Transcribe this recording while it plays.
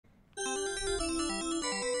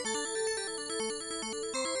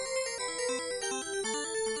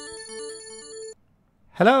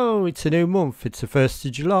Hello, it's a new month. It's the 1st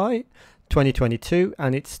of July 2022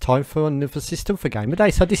 and it's time for another system for Game of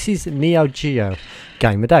Day. So this is Neo-Geo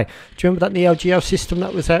Game of Day. Do you remember that Neo-Geo system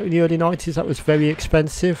that was out in the early 90s? That was very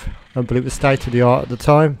expensive, but it was state of the art at the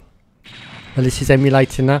time. And this is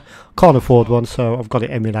emulating that. Can't afford one, so I've got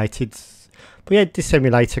it emulated. But yeah, this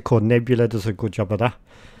emulator called Nebula does a good job of that.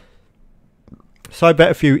 So I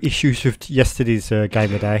bet a few issues with yesterday's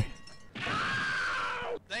Game of Day.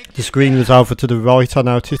 The screen was over to the right, I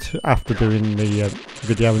noticed, after doing the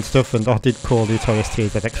video and stuff, and I did call it IST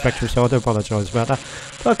as I'd expected, so I do apologise about that.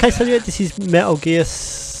 But okay, so yeah, this is Metal Slug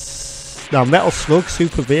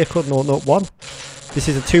Super Vehicle 001. This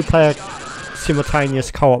is a two-player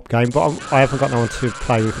simultaneous co-op game, but I haven't got no one to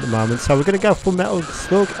play with at the moment, so we're going to go for Metal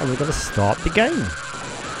Slug and we're going to start the game.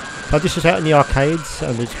 So this was out in the arcades,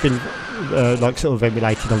 and it's been like sort of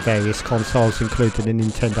emulated on various consoles, including the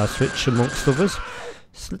Nintendo Switch amongst others.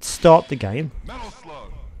 So let's start the game.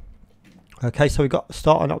 Okay, so we've got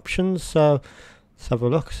starting options, so let's have a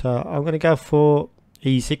look. So I'm going to go for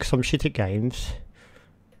easy because I'm shit at games.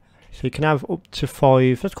 So you can have up to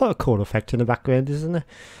 5, that's quite a cool effect in the background, isn't it?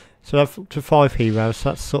 So I have up to 5 heroes, so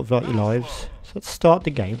that's sort of like your lives. So let's start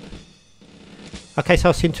the game. Okay, so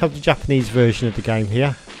I seem to have the Japanese version of the game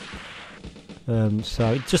here.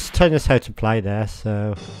 So it's just telling us how to play there,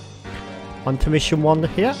 so on to mission 1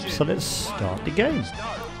 here, so let's start the game.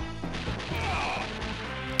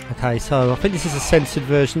 Okay, so I think this is a censored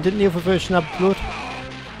version. Didn't the other version have blood?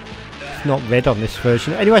 It's not red on this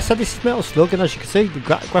version. Anyway, so this is Metal Slug, and as you can see, the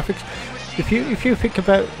graphics. If you think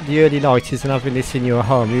about the early 90s and having this in your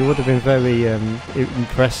home, you would have been very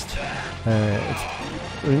impressed.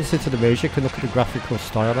 Listen to the music and look at the graphical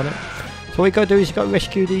style on it. So what you got to do is you got to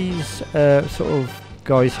rescue these sort of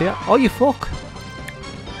guys here. Oh, you fuck!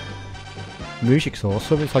 Music's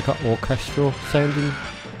awesome, it's like an orchestral sounding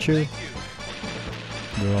tune.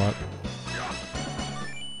 Right.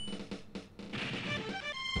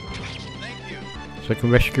 So you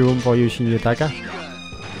can rescue them by using your dagger.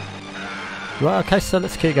 Right, okay, so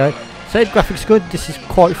let's keep going. So the graphics good, this is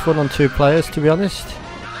quite fun on 2 players to be honest.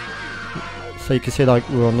 So you can see like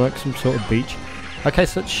we're on like some sort of beach. Okay,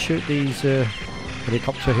 so let's shoot these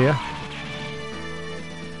helicopter here.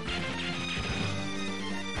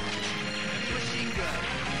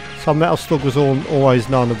 So Metal Slug was always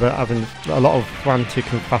known about having a lot of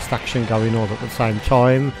frantic and fast action going on at the same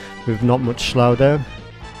time, with not much slowdown.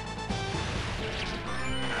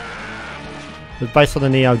 It was based on the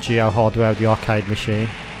Neo-Geo hardware of the arcade machine.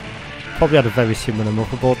 Probably had a very similar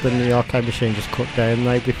motherboard than the arcade machine, just cut down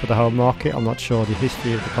maybe for the home market. I'm not sure the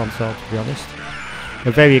history of the console, to be honest.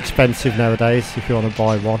 They're very expensive nowadays if you want to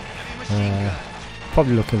buy one.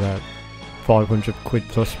 Probably looking at 500 quid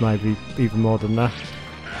plus, maybe even more than that.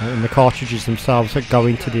 And the cartridges themselves that go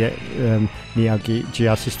into the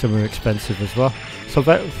Neo-Geo system are expensive as well. So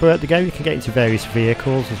throughout the game you can get into various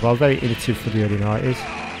vehicles as well, very innovative for the early 90s.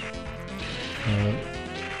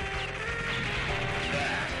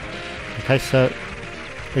 Okay, so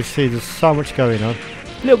you see there's so much going on.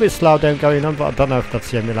 A little bit of slowdown going on, but I don't know if that's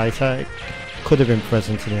the emulator. It could have been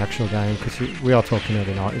present in the actual game because we are talking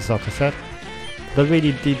early 90s, like I said. They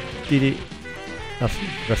really did it. Let's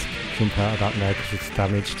jump out of that now because it's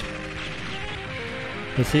damaged.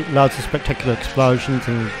 You see loads of spectacular explosions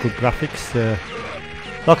and good graphics.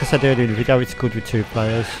 Like I said earlier in the video, it's good with 2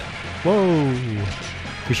 players. Whoa!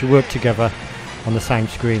 Because you work together on the same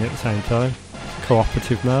screen at the same time.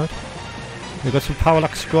 Cooperative mode. We've got some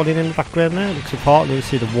parallax scrolling in the background there. Looks apart. You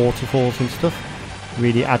see the waterfalls and stuff.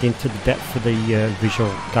 Really adding to the depth of the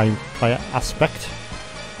visual gameplay aspect.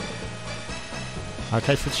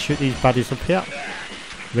 Okay, so let's shoot these baddies up here.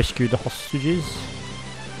 Rescue the hostages.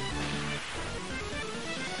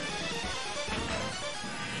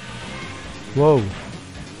 Whoa.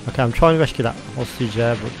 Okay, I'm trying to rescue that hostage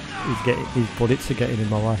there, but his bullets are getting in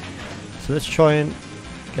my way. So let's try and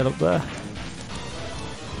get up there.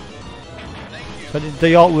 So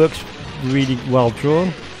the artwork's really well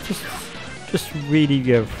drawn. Just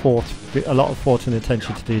really a lot of thought and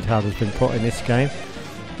attention to detail has been put in this game.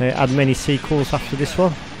 They add many sequels after this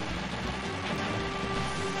one.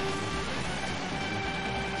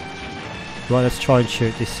 Right, let's try and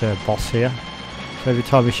shoot this boss here. So every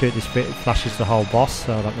time we shoot this bit it flashes the whole boss,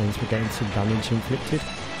 so that means we're getting some damage inflicted.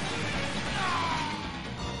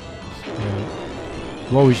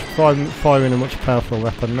 Whoa, he's firing a much powerful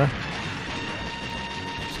weapon there.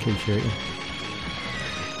 Just keep shooting.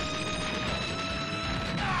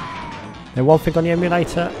 Now one thing on the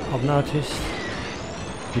emulator I've noticed,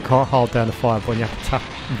 you can't hold down the fire button, you have to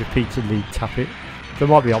repeatedly tap it. There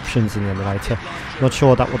might be options in the emulator. Not sure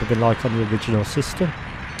what that would have been like on the original system.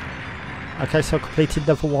 Okay, so I completed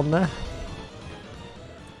level 1 there.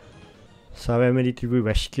 So how many did we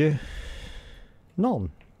rescue? None.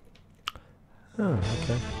 Oh,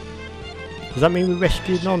 okay. Does that mean we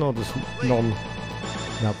rescued none, or does none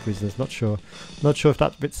have prisoners? Not sure. Not sure if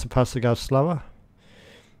that bit's supposed to go slower.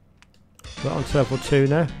 We're on to level 2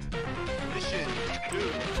 now.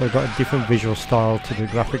 So we've got a different visual style to the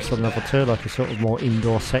graphics on level 2, like a sort of more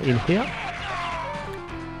indoor setting here.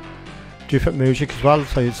 Different music as well,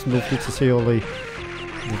 so it's lovely to see all the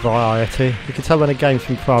variety. You can tell when a game's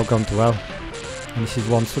been programmed well, and this is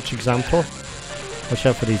one such example. Watch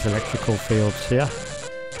out for these electrical fields here.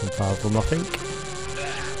 Can power them, I think.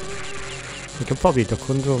 You can probably duck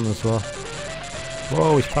under them as well.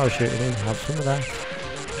 Whoa, he's parachuting in. Have some of that.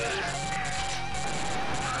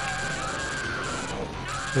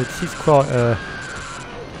 It is quite,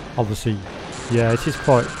 obviously, yeah, it is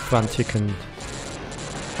quite frantic and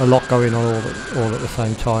a lot going on all at the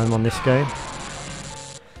same time on this game.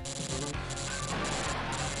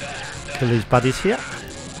 Kill these baddies here.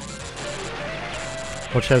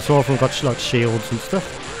 Watch out, some of them got like shields and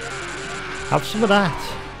stuff. Have some of that.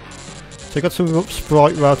 So you've got some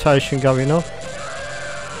sprite rotation going on.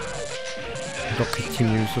 We've got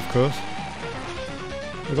continues, of course.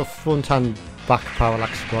 We've got front and back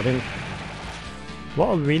parallax squadding. What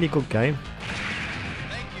a really good game.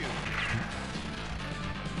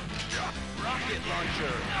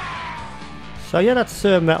 So yeah, that's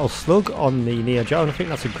Metal Slug on the Neo-Geo, and I think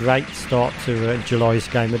that's a great start to July's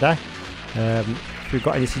game of day. If you've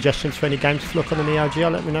got any suggestions for any games to look on the Neo-Geo,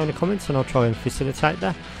 let me know in the comments and I'll try and facilitate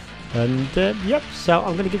that. And yep, so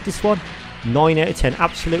I'm going to give this one 9 out of 10.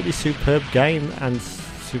 Absolutely superb game, and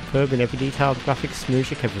superb in every detail, graphics,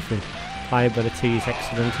 music, everything. Playability is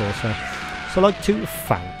excellent also. So I'd like to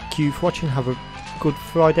thank you for watching. Have a good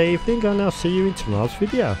Friday evening, and I'll see you in tomorrow's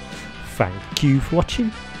video. Thank you for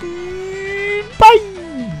watching. Bye!